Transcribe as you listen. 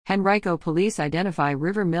Henrico Police identify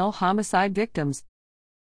River Mill homicide victims.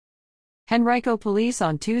 Henrico Police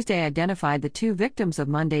on Tuesday identified the two victims of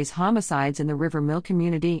Monday's homicides in the River Mill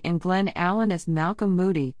community in Glen Allen as Malcolm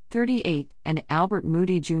Moody, 38, and Albert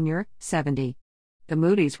Moody Jr., 70. The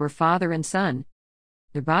Moodys were father and son.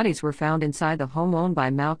 Their bodies were found inside the home owned by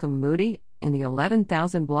Malcolm Moody, in the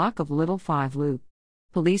 11,000 block of Little Five Loop.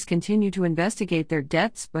 Police continue to investigate their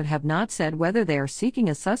deaths but have not said whether they are seeking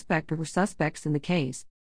a suspect or suspects in the case.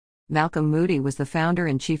 Malcolm Moody was the founder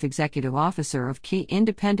and chief executive officer of Key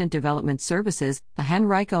Independent Development Services, a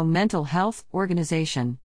Henrico mental health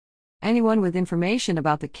organization. Anyone with information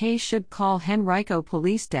about the case should call Henrico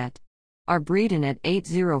Police Det. Or Breeden at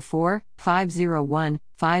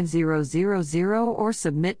 804-501-5000 or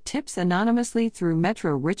submit tips anonymously through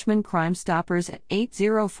Metro Richmond Crime Stoppers at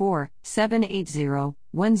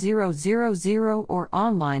 804-780-1000 or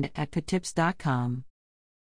online at patips.com.